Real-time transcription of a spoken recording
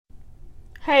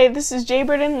Hey, this is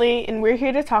Jaybird and Lee, and we're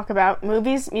here to talk about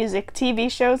movies, music, TV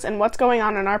shows, and what's going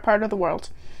on in our part of the world.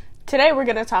 Today we're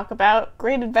going to talk about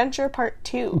Great Adventure Part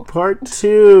 2. Part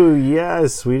 2,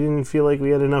 yes. We didn't feel like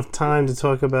we had enough time to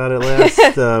talk about it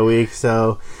last week,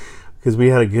 so because we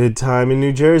had a good time in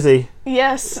New Jersey.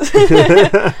 Yes.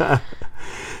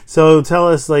 So tell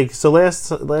us,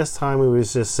 last time we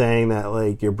was just saying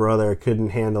that, your brother couldn't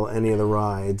handle any of the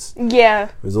rides. Yeah.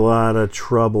 It was a lot of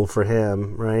trouble for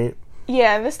him, right?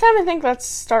 Yeah, this time I think let's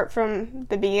start from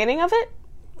the beginning of it.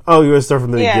 Oh, you want to start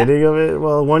from the beginning of it?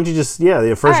 Well, why don't you just,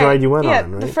 the first ride you went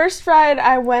on, right? The first ride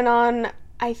I went on,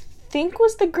 I think,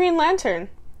 was the Green Lantern.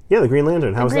 Yeah, the Green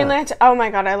Lantern. How was that? Green Lantern. Oh my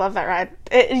god, I love that ride.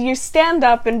 You stand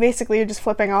up and basically you're just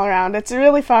flipping all around. It's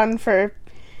really fun for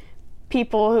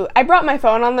people who... I brought my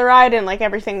phone on the ride and,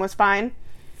 everything was fine.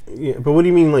 Yeah, but what do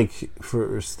you mean,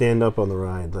 for stand up on the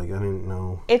ride? I didn't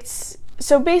know. It's...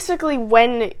 So basically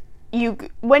when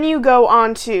you go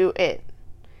onto it,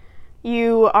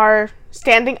 you are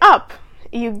standing up.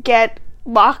 You get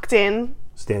locked in.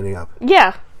 Standing up.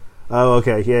 Yeah. Oh,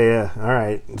 okay. Yeah. All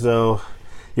right. So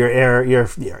your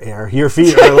feet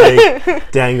are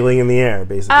dangling in the air,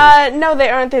 basically. No, they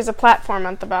aren't. There's a platform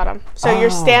at the bottom. So you're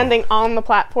standing on the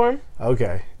platform.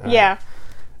 Okay. Yeah.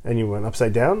 And you went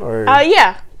upside down, or?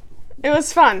 Yeah. It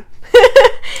was fun.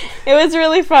 It was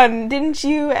really fun. Didn't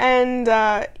you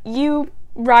and you,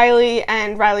 Riley,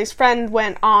 and Riley's friend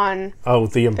went on... Oh,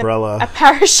 the umbrella. A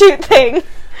parachute thing.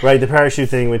 Right, the parachute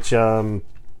thing, which... Lame.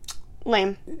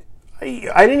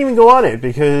 I didn't even go on it,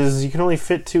 because you can only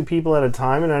fit 2 people at a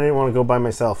time, and I didn't want to go by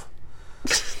myself.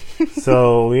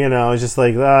 So, I was just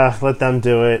let them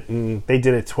do it, and they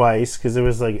did it twice, because it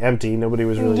was, empty. Nobody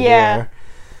was really there.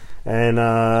 And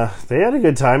they had a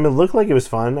good time. It looked like it was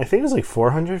fun. I think it was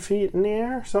 400 feet in the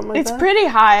air, something like that. It's pretty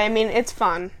high. I mean, it's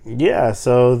fun. Yeah,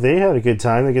 so they had a good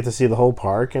time. They get to see the whole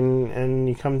park, and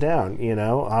you come down,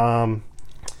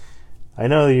 I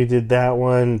know you did that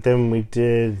one. Then we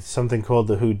did something called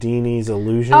the Houdini's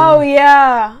Illusion. Oh,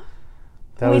 yeah.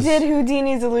 We did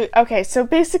Houdini's Illusion. Okay, so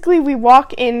basically we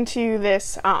walk into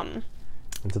this...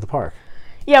 Into the park.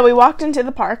 Yeah, we walked into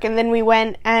the park, and then we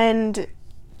went and...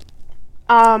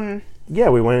 Yeah,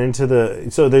 we went into the...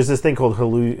 So there's this thing called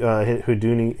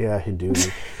Houdini... Yeah, Houdini.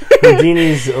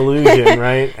 Houdini's Illusion,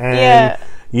 right? And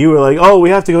you were like, oh, we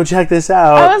have to go check this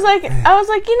out. I was like, you know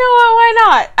what, why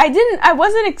not? I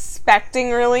wasn't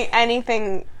expecting really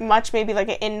anything much, maybe an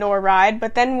indoor ride,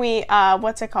 but then we,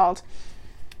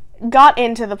 got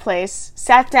into the place,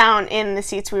 sat down in the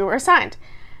seats we were assigned.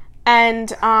 And,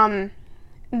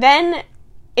 then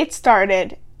it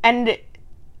started, and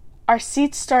our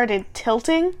seats started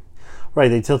tilting. Right,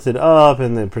 they tilted up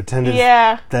and then pretended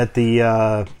that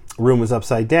the room was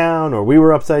upside down, or we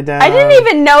were upside down. I didn't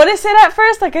even notice it at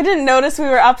first. I didn't notice we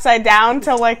were upside down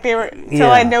till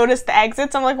I noticed the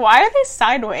exits. I'm like, why are they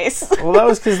sideways? Well, that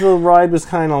was because the ride was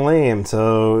kind of lame,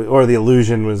 or the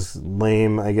illusion was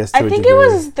lame, I guess. I think it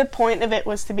was the point of it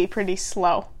was to be pretty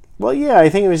slow. Well, yeah, I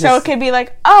think it was so it could be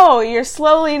you're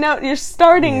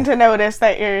starting to notice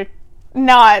that you're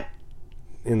not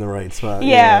in the right spot.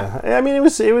 Yeah. I mean, it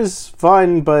was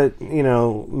fun, but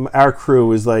our crew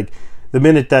was the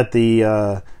minute that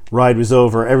the ride was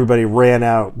over, everybody ran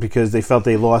out because they felt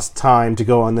they lost time to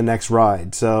go on the next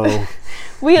ride. So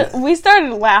we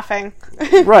started laughing.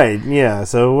 Right, yeah.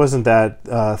 So it wasn't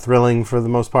that thrilling for the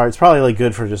most part. It's probably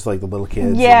good for just the little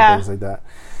kids and things like that.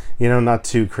 Not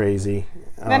too crazy.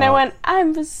 Then I went,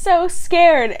 I'm so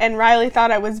scared, and Riley thought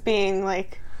I was being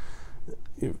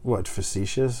what,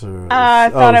 facetious, or I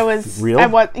thought I was real?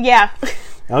 Yeah.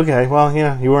 Okay, well,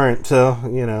 you weren't. So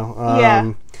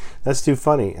that's too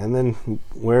funny. And then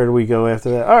where do we go after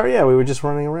that? Oh, yeah, we were just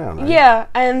running around, right? Yeah,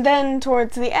 and then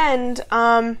towards the end,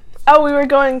 we were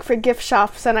going for gift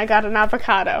shops, and I got an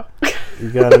avocado. You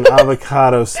got an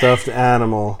avocado stuffed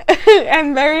animal.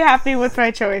 I'm very happy with my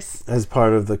choice. As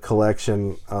part of the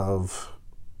collection of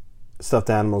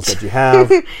stuffed animals that you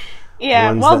have.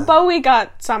 Yeah, well, Bowie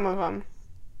got some of them.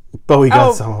 Bowie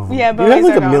got some of them. Yeah, you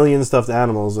have a million stuffed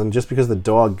animals, and just because the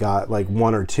dog got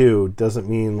 1 or 2 doesn't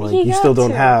mean you still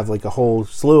don't have a whole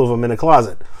slew of them in a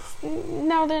closet.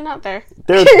 No, they're not there.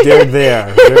 They're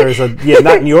there. There's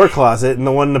not in your closet, and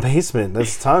the one in the basement.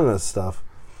 There's a ton of stuff.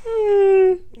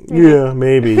 Yeah,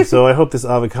 maybe. So I hope this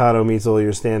avocado meets all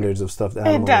your standards of stuffed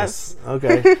animals. It does.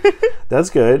 Okay, that's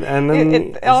good. And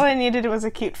then all I needed was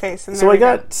a cute face. And so I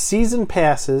got season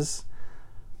passes.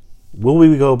 Will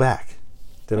we go back?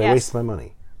 Did I waste my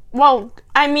money? Well,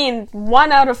 I mean,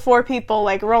 1 out of 4 people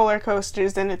like roller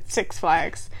coasters, and it's Six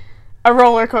Flags, a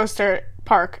roller coaster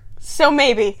park. So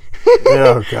maybe.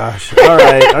 Oh, gosh. All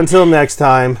right. Until next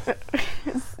time.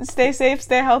 Stay safe,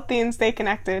 stay healthy, and stay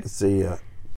connected. See ya.